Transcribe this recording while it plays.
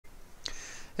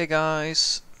Hey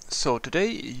guys, so today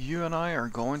you and I are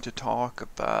going to talk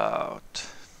about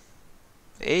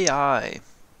AI,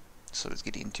 so let's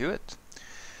get into it.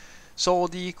 So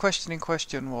the question in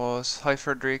question was, hi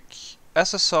Frederick,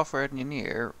 as a software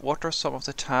engineer, what are some of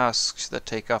the tasks that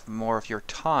take up more of your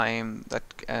time that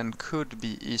and could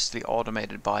be easily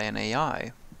automated by an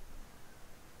AI?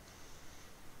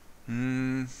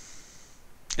 Hmm,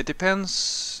 it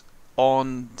depends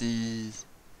on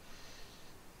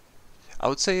I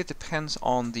would say it depends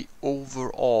on the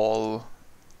overall.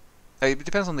 It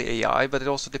depends on the AI, but it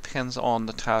also depends on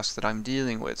the task that I'm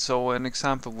dealing with. So an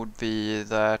example would be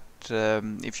that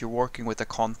if you're working with a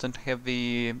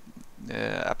content-heavy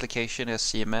application, as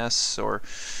CMS or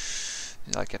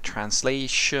like a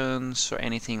translations or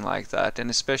anything like that, and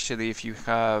especially if you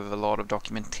have a lot of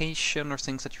documentation or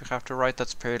things that you have to write,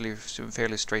 that's fairly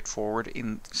straightforward.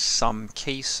 In some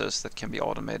cases, that can be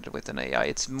automated with an AI.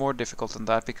 It's more difficult than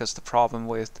that because the problem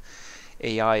with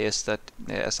AI is that,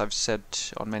 as I've said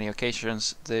on many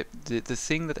occasions, the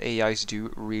thing that AIs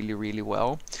do really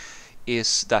well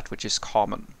is that which is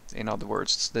common. In other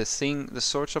words, the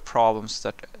sorts of problems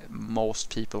that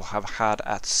most people have had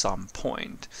at some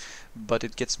point. But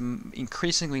it gets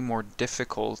increasingly more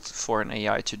difficult for an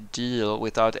AI to deal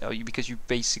without, because you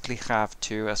basically have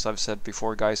to, as I've said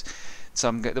before, guys.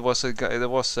 There was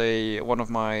one of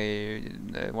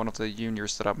the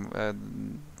juniors that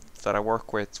I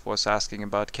work with was asking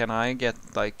about, can I get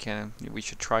we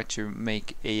should try to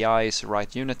make AIs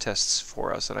write unit tests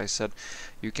for us, and I said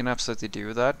you can absolutely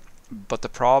do that, but the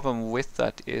problem with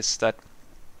that is that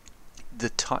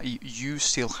you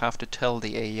still have to tell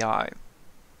the AI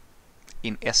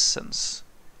in essence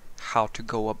how to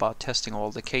go about testing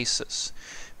all the cases,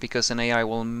 because an AI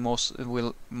will most of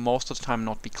the time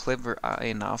not be clever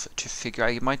enough to figure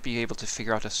out. It might be able to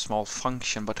figure out a small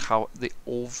function, but how the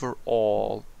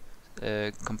overall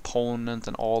component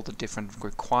and all the different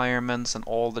requirements and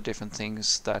all the different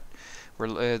things that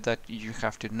you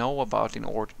have to know about in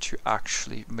order to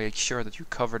actually make sure that you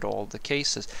covered all the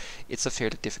cases. It's a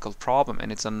fairly difficult problem,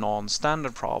 and it's a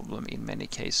non-standard problem in many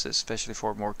cases, especially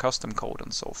for more custom code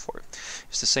and so forth.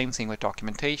 It's the same thing with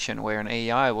documentation, where an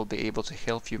AI will be able to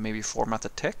help you maybe format the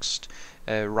text,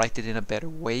 write it in a better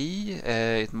way.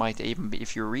 It might even be,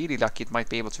 if you're really lucky, it might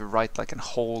be able to write like a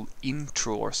whole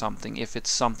intro or something if it's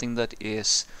something that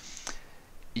is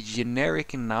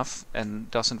generic enough and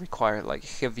doesn't require like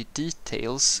heavy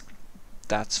details.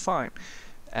 That's fine,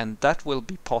 and that will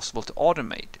be possible to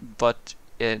automate. But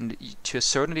to a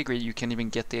certain degree, you can even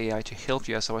get the AI to help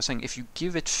you. As I was saying, if you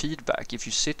give it feedback, if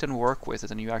you sit and work with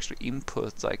it and you actually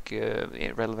input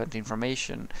relevant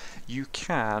information, you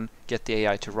can get the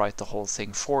AI to write the whole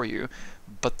thing for you.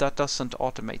 But that doesn't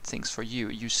automate things for you.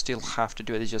 You still have to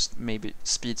do it. It just maybe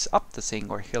speeds up the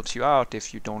thing or helps you out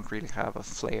if you don't really have a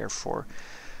flair for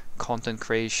content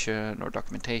creation or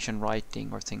documentation writing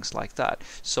or things like that.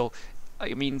 So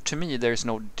I mean, to me, there's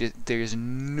no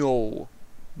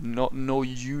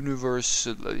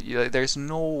universal, there's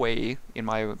no way, in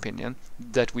my opinion,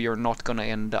 that we are not going to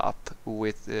end up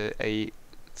with a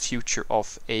future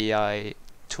of AI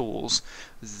tools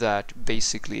that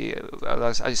basically,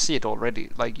 I see it already,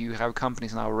 like you have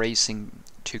companies now racing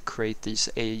to create these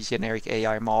generic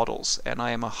AI models, and I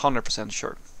am 100%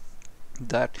 sure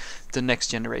that the next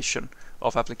generation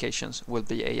of applications will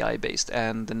be AI based,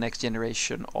 and the next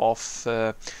generation of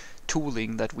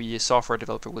tooling that we as software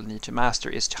developer will need to master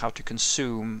is how to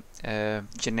consume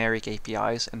generic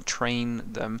APIs and train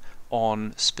them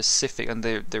on specific, and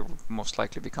they most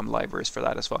likely become libraries for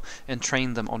that as well, and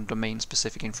train them on domain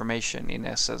specific information. In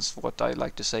essence, what I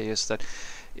like to say is that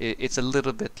it's a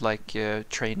little bit like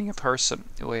training a person,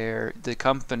 where the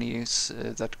companies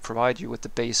that provide you with the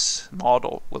base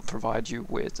model will provide you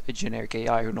with a generic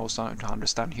AI who knows how to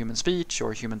understand human speech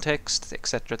or human text,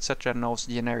 etc., knows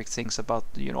generic things about,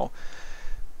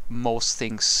 most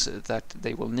things that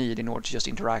they will need in order to just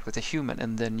interact with a human,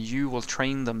 and then you will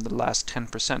train them the last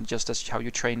 10%, just as how you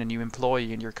train a new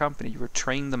employee in your company. You will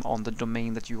train them on the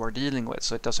domain that you are dealing with,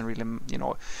 so it doesn't really,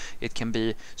 it can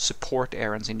be support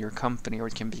errands in your company, or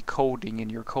it can be coding in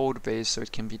your code base, or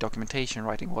it can be documentation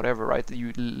writing, whatever, right?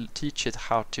 You teach it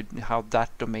how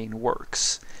that domain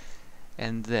works,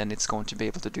 and then it's going to be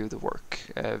able to do the work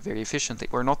very efficiently.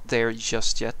 We're not there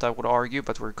just yet, I would argue,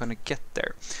 but we're going to get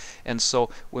there. And so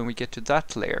when we get to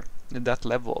that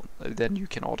level, then you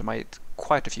can automate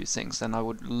quite a few things. And I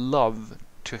would love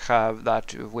to have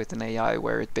that with an AI,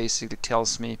 where it basically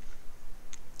tells me,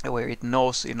 where it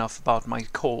knows enough about my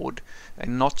code,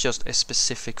 and not just a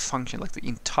specific function, like the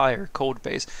entire code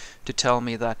base, to tell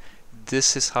me that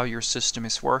this is how your system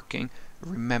is working.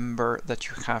 remember that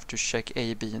you have to check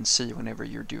A, B, and C whenever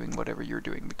you're doing whatever you're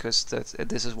doing, because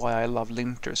this is why I love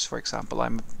linters, for example.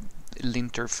 I'm a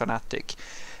linter fanatic.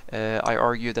 I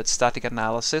argue that static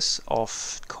analysis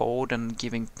of code and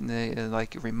giving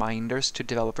like reminders to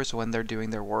developers when they're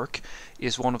doing their work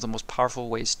is one of the most powerful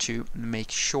ways to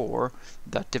make sure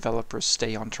that developers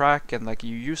stay on track, and like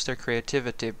you use their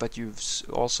creativity, but you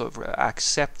also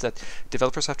accept that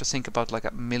developers have to think about like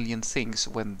a million things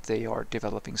when they are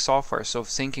developing software. So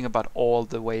thinking about all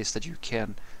the ways that you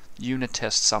can unit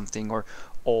test something, or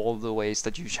all the ways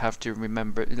that you have to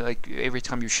remember, like every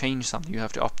time you change something you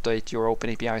have to update your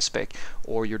OpenAPI spec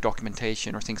or your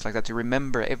documentation or things like that. To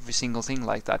remember every single thing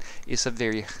like that is a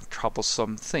very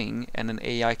troublesome thing, and an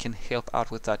AI can help out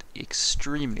with that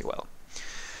extremely well.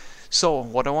 So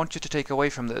what I want you to take away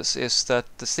from this is that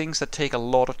the things that take a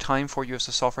lot of time for you as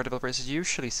a software developer is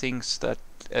usually things that,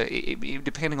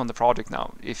 depending on the project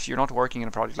now, if you're not working in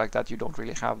a project like that, you don't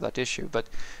really have that issue, but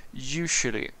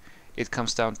usually it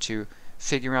comes down to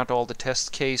figuring out all the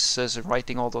test cases,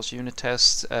 writing all those unit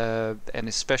tests, and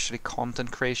especially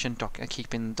content creation,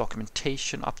 keeping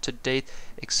documentation up to date,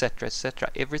 etc.,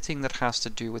 etc. Everything that has to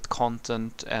do with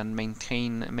content and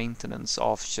maintenance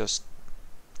of just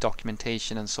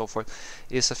documentation and so forth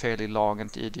is a fairly long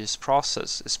and tedious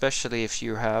process, especially if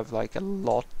you have like a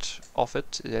lot of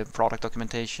it, product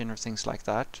documentation or things like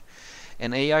that.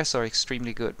 And AIs are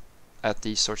extremely good at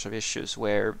these sorts of issues,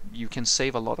 where you can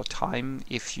save a lot of time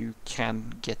if you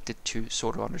can get it to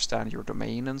sort of understand your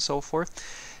domain and so forth.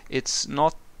 It's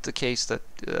not the case that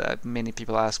many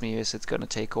people ask me, is it going to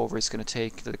take over, it's going to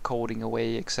take the coding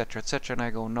away, etc., etc., and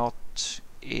I go, not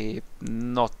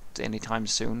anytime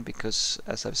soon, because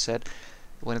as I've said,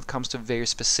 when it comes to very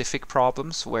specific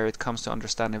problems, where it comes to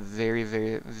understand a very,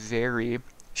 very, very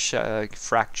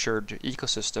fractured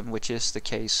ecosystem, which is the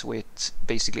case with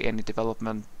basically any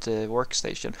development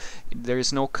workstation. There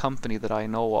is no company that I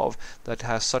know of that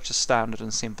has such a standard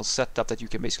and simple setup that you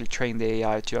can basically train the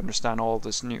AI to understand all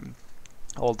the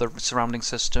surrounding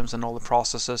systems and all the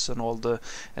processes and all the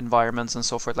environments and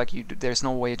so forth. Like there's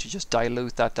no way to just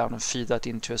dilute that down and feed that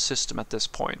into a system at this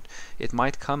point. It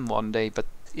might come one day, but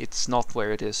it's not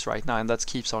where it is right now, and that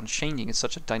keeps on changing. It's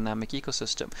such a dynamic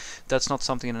ecosystem. That's not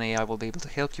something an AI will be able to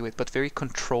help you with, but very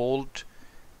controlled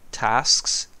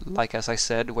tasks, like as I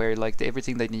said, where like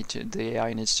everything the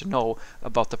AI needs to know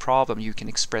about the problem you can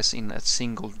express in a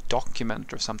single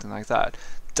document or something like that.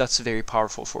 That's very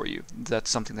powerful for you. That's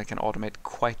something that can automate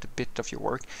quite a bit of your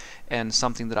work, and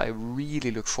something that I really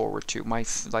look forward to.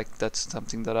 That's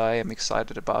something that I am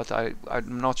excited about.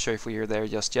 I'm not sure if we are there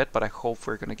just yet, but I hope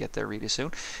we're going to get there really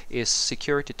soon, is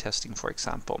security testing, for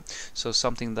example. So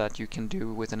something that you can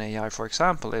do with an AI, for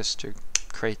example, is to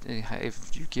create,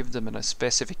 if you give them a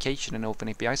specification, an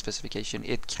OpenAPI specification,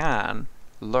 it can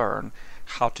learn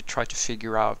how to try to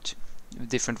figure out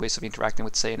different ways of interacting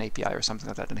with, say, an API or something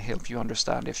like that, and help you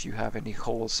understand if you have any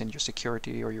holes in your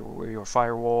security or your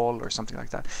firewall or something like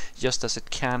that. Just as it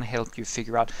can help you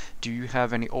figure out, do you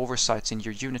have any oversights in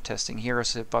your unit testing? Here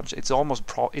is a bunch. It's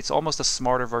almost a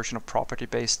smarter version of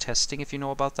property-based testing, if you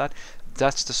know about that.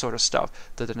 That's the sort of stuff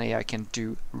that an AI can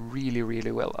do really,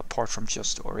 really well, apart from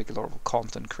just regular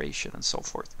content creation and so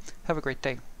forth. Have a great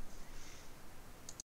day.